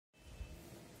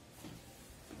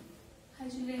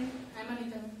children, I am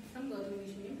Anita from Gautam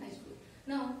English Medium High School.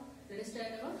 Now, let us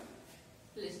start our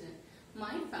lesson.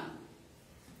 My family.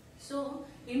 So,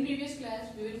 in previous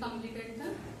class, we will completed the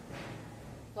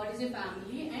what is a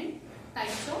family and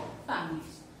types of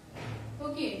families.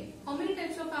 Okay, how many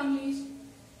types of families?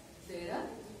 There are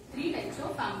 3 types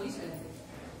of families are there,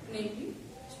 namely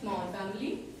small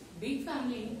family, big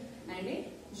family, and a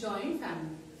joint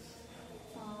family.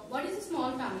 What is a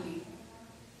small family?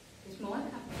 A small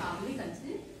family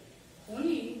consists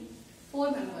only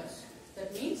 4 members.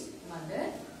 That means mother,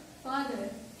 father,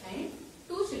 and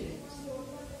 2 children.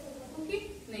 Okay.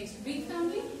 Next, big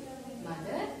family,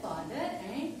 mother, father,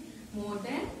 and more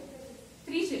than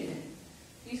 3 children.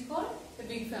 Is called a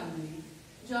big family.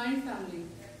 Joint family.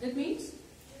 That means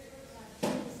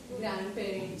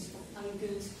grandparents,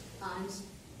 uncles, aunts,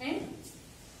 and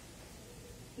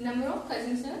number of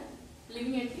cousins are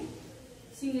living at a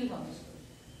single house.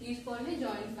 Is called a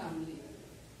joint family.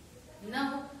 Now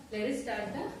let us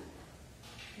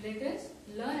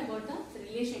learn about the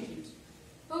relationships.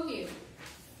 Okay.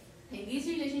 And these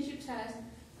relationships has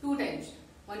 2 types.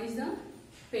 One is the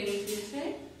parental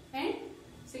side and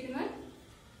second one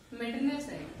maternal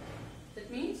side.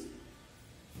 That means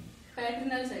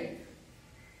paternal side.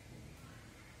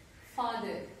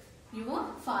 Father, your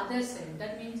father's side.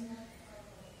 That means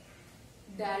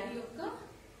daddy యొక్క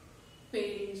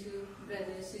parents,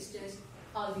 brothers, sisters,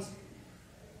 all these.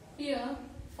 Here,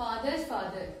 father's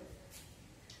father,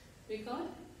 we call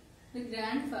the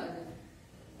grandfather.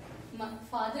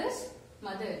 Father's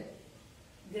mother,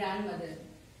 grandmother.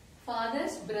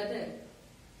 Father's brother,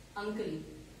 uncle.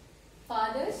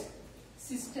 Father's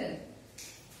sister.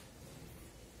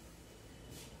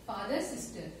 Father's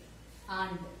sister,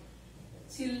 aunt.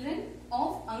 Children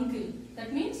of uncle.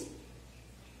 That means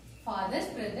father's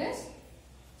brothers,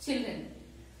 children,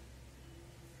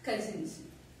 cousins.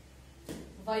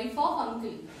 Wife of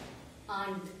uncle,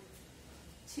 aunt.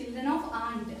 Children of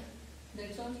aunt,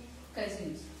 that's all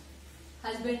cousins.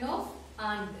 Husband of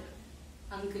aunt,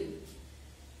 uncle.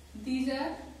 These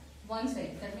are one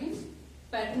side, that means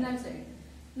paternal side.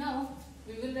 Now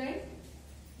we will write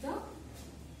the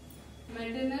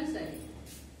maternal side.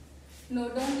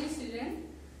 Note down these children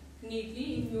neatly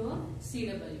in your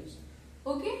CWs.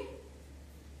 Okay?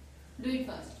 Do it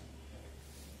fast.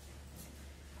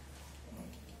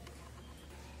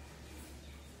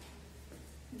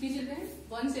 Okay children,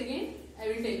 once again I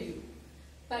will tell you.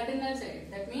 Paternal side,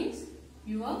 that means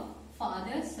your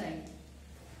father's side.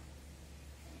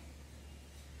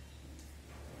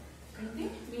 అంటే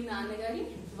మీ నాన్నగారి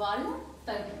వాళ్ళ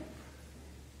తరపు.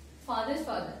 Fathers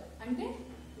father అంటే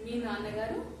మీ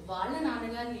నాన్నగారు వాళ్ళ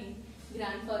నాన్నగారిని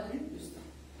grand father అని పిలుస్తాం.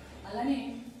 అలానే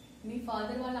మీ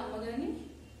ఫాదర్ వాళ్ళ అమ్మగారిని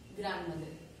గ్రాండ్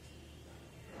మదర్.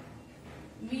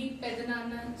 మీ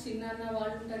పెద్దనాన్న చిన్నాన్న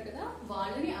వాళ్ళు ఉంటారు కదా,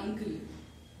 వాళ్ళని అంకుల్.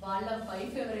 వాళ్ళ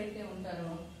వైఫ్ ఎవరైతే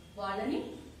ఉంటారో వాళ్ళని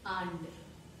aunt.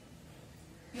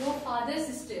 Your father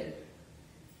sister.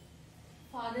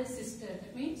 Father sister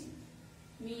means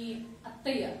మీ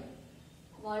అత్తయ్య,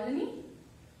 వాళ్ళని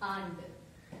aunt.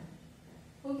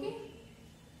 Okay,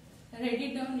 write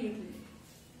it down neatly.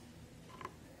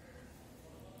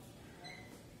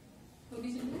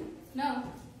 Okay children, now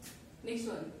next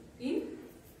one, in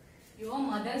your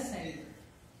mother's side.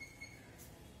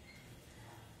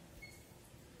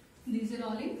 These are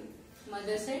all in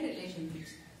mother's side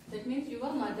relationships. That means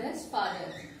your mother's father.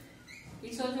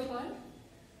 It's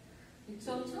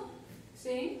also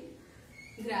saying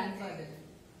grandfather.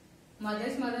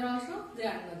 Mother's mother also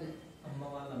grandmother. అమ్మ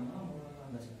వాళ్ళ అమ్మ, అమ్మ వాళ్ళ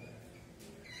అమ్మ చెప్పారు.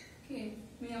 Okay,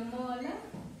 మీ అమ్మ వాళ్ళ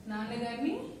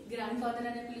నాన్నగారిని గ్రాండ్ ఫాదర్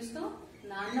అనే పిలుస్తాం,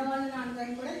 నాన్న వాళ్ళ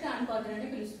నాన్నగారిని కూడా గ్రాండ్ ఫాదర్ అనే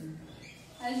పిలుస్తుంది.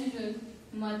 యాజ్ యూజువల్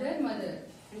మదర్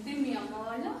అంటే మీ అమ్మ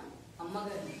వాళ్ళ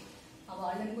అమ్మగారిని, ఆ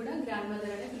వాళ్ళని కూడా గ్రాండ్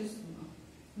మదర్ అనే పిలుస్తున్నాం.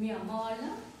 మీ అమ్మ వాళ్ళ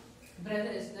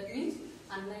బ్రదర్స్, దట్ మీన్స్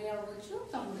అన్నయ్య అవ్వచ్చు,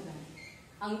 తమ్ముడు కానీ,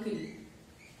 అంకుల్.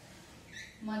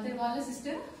 మదర్ వాళ్ళ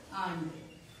sister aunt.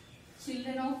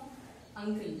 Children of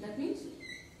uncle, that means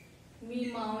మీ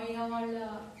మామయ్య వాళ్ళ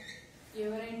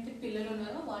ఎవరైతే పిల్లలు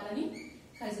ఉన్నారో వాళ్ళని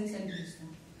కజిన్స్ అని పిలుస్తాం.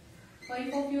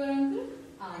 Wife of your uncle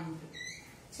aunt.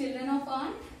 Children of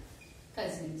aunt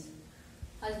cousins.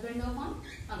 Husband of aunt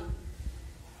uncle.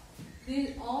 These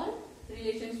all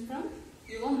relations from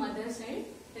your mother side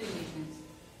relations.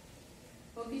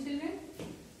 Okay children?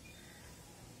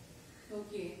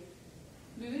 Okay.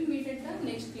 We will meet at the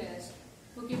next class.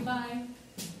 Okay, bye.